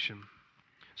salvation.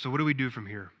 So what do we do from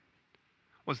here?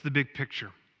 What's the big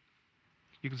picture?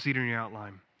 You can see it in your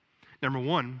outline. Number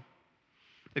one,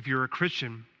 if you're a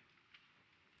Christian,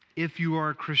 if you are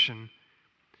a Christian,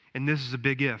 and this is a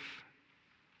big if,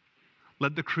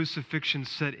 let the crucifixion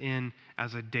set in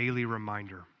as a daily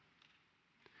reminder.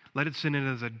 Let it sit in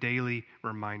as a daily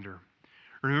reminder.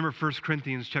 Remember 1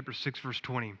 Corinthians chapter 6, verse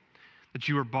 20, that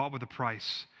you were bought with a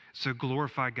price, so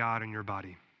glorify God in your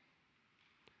body.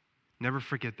 Never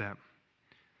forget that.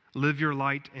 Live your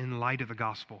light in light of the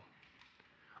gospel.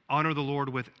 Honor the Lord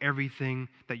with everything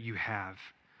that you have,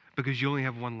 because you only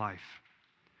have one life.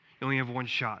 You only have one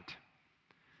shot.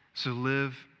 So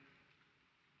live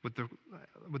with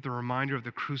the reminder of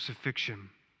the crucifixion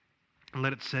and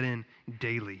let it set in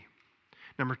daily.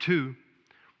 Number two,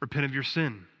 repent of your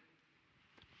sin.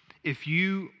 If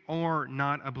you are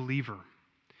not a believer,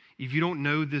 if you don't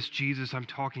know this Jesus I'm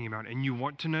talking about and you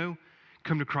want to know,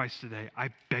 come to Christ today. I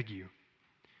beg you.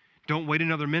 Don't wait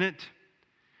another minute.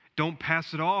 Don't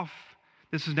pass it off.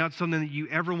 This is not something that you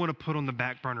ever want to put on the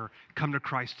back burner. Come to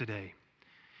Christ today.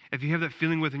 If you have that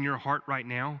feeling within your heart right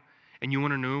now and you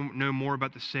want to know more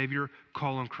about the Savior,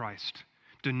 call on Christ.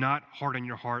 Do not harden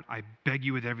your heart. I beg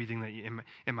you with everything that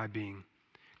in my being.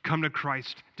 Come to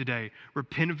Christ today.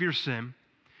 Repent of your sin.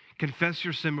 Confess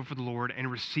your sin before the Lord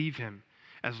and receive him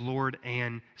as Lord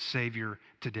and Savior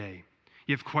today.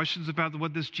 You have questions about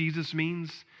what this Jesus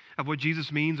means, of what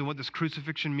Jesus means and what this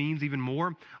crucifixion means even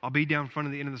more? I'll be down front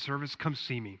at the end of the service. Come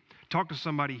see me. Talk to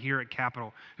somebody here at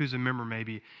Capitol who's a member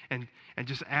maybe and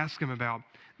just ask them about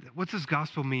what's this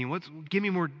gospel mean? Give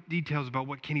me more details about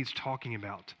what Kenny's talking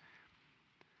about.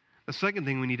 The second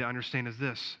thing we need to understand is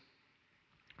this,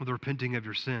 with repenting of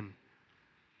your sin.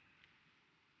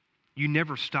 You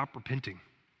never stop repenting.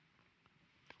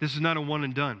 This is not a one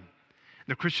and done. In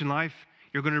the Christian life,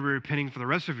 you're going to be repenting for the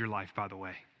rest of your life, by the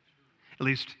way. At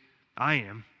least I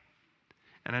am,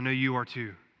 and I know you are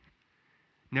too.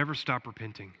 Never stop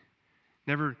repenting.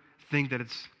 Never think that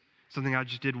it's something I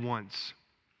just did once.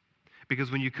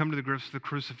 Because when you come to the grips with the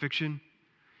crucifixion,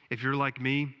 if you're like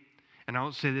me, and I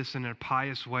don't say this in a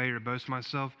pious way or to boast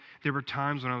myself, there were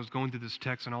times when I was going through this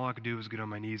text and all I could do was get on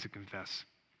my knees and confess.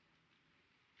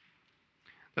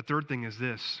 The third thing is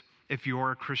this. If you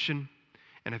are a Christian,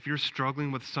 and if you're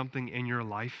struggling with something in your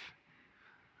life,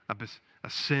 a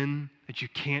sin that you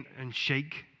can't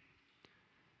unshake,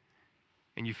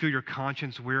 and you feel your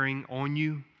conscience wearing on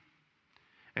you,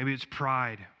 maybe it's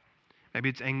pride, maybe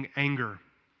it's anger,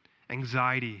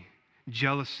 anxiety,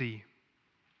 jealousy,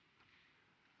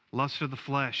 lust of the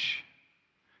flesh,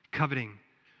 coveting,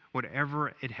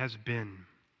 whatever it has been,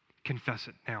 confess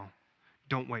it now.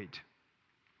 Don't wait.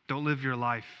 Don't live your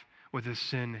life with this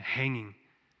sin hanging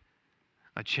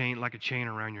like a chain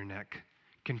around your neck.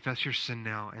 Confess your sin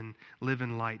now and live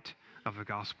in light of the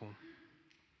gospel.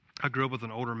 I grew up with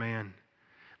an older man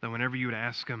that whenever you would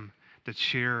ask him to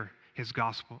share his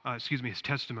his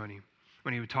testimony,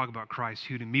 when he would talk about Christ,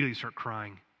 he would immediately start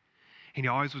crying. And he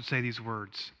always would say these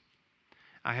words,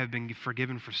 I have been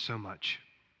forgiven for so much.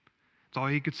 That's all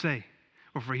he could say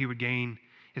before he would gain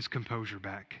his composure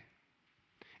back.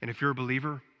 And if you're a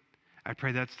believer, I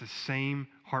pray that's the same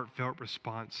heartfelt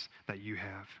response that you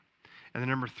have. And then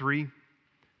number three,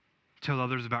 tell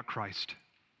others about Christ.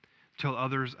 Tell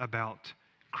others about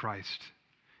Christ.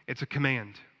 It's a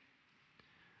command.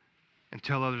 And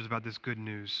tell others about this good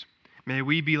news. May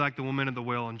we be like the woman at the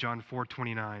well in John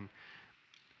 4:29.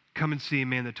 Come and see a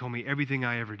man that told me everything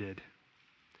I ever did.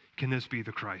 Can this be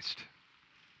the Christ?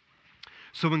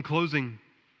 So in closing,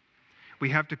 we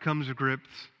have to come to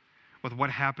grips with what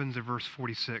happens in verse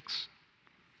 46.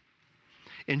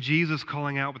 And Jesus,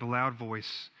 calling out with a loud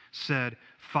voice, said,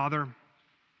 Father,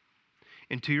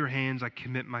 into your hands I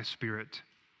commit my spirit.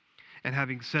 And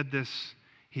having said this,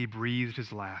 he breathed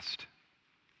his last.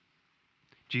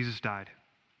 Jesus died.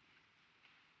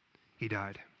 He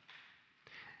died.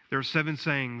 There are 7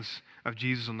 sayings of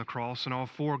Jesus on the cross, and all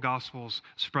 4 Gospels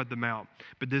spread them out.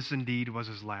 But this indeed was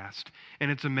his last. And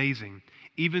it's amazing.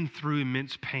 Even through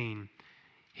immense pain,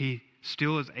 he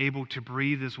still is able to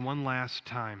breathe this one last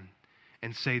time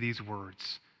and say these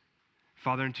words,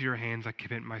 Father, into your hands I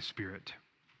commit my spirit.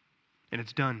 And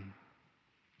it's done.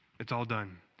 It's all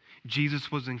done.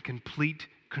 Jesus was in complete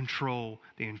control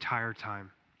the entire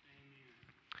time.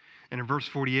 And in verse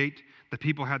 48, the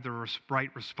people had the right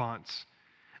response.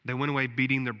 They went away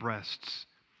beating their breasts.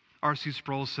 R.C.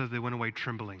 Sproul says they went away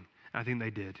trembling. I think they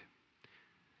did.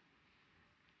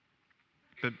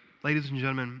 But ladies and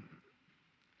gentlemen,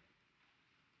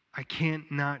 I can't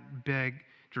not beg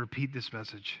to repeat this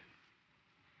message.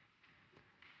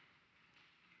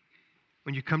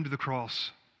 When you come to the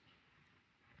cross,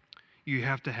 you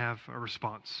have to have a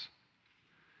response.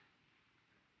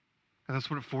 And that's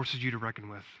what it forces you to reckon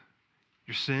with.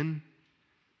 Your sin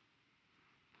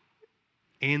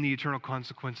and the eternal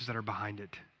consequences that are behind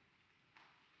it.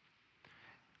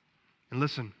 And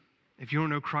listen, if you don't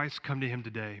know Christ, come to him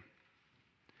today.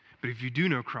 But if you do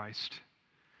know Christ,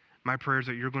 my prayer is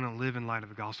that you're going to live in light of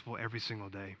the gospel every single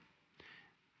day.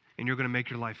 And you're going to make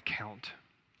your life count.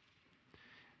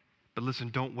 But listen,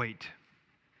 don't wait.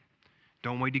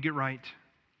 Don't wait to get right.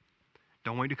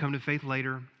 Don't wait to come to faith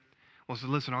later. Well, so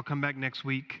listen, I'll come back next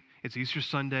week. It's Easter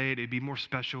Sunday. It'd be more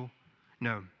special.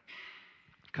 No.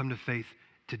 Come to faith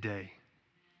today.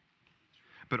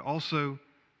 But also,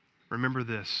 remember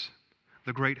this.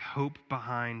 The great hope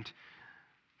behind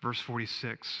verse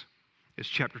 46 is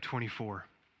chapter 24.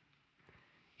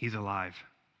 He's alive.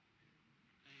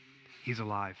 He's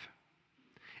alive.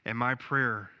 And my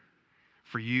prayer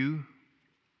for you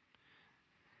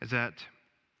is that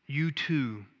you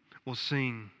too will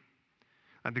sing,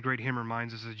 like the great hymn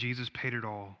reminds us, that Jesus paid it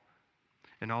all,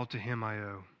 and all to him I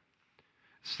owe.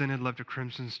 Sin had left a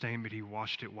crimson stain, but he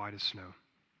washed it white as snow.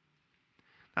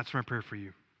 That's my prayer for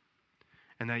you,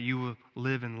 and that you will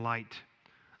live in light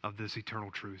of this eternal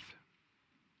truth.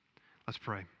 Let's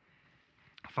pray.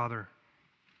 Father,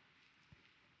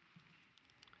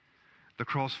 the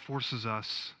cross forces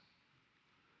us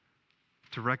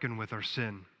to reckon with our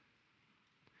sin.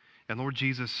 And Lord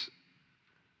Jesus,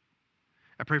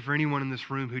 I pray for anyone in this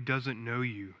room who doesn't know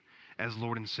you as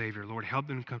Lord and Savior. Lord, help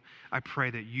them come. I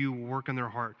pray that you work in their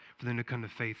heart for them to come to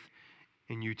faith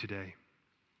in you today.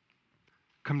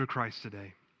 Come to Christ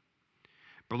today.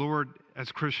 But Lord,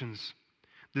 as Christians,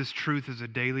 this truth is a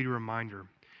daily reminder.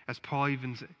 As Paul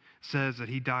even says that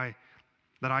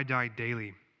I die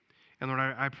daily. And Lord,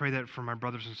 I pray that for my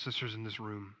brothers and sisters in this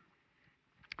room.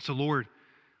 So Lord,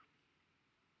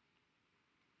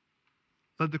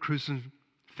 let the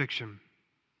crucifixion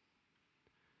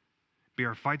be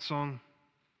our fight song.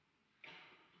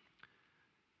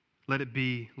 Let it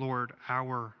be, Lord,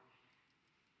 our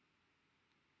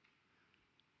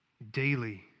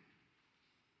daily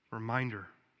reminder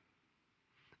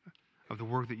of the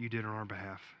work that you did on our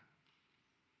behalf.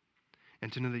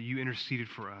 And to know that you interceded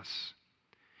for us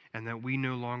and that we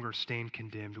no longer stand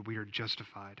condemned, but we are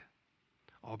justified,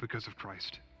 all because of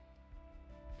Christ.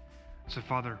 So,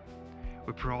 Father,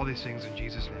 we pray all these things in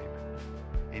Jesus'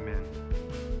 name. Amen.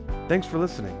 Thanks for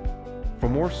listening. For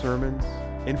more sermons,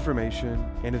 information,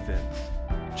 and events,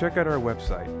 check out our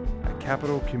website at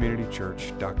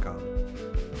capitalcommunitychurch.com.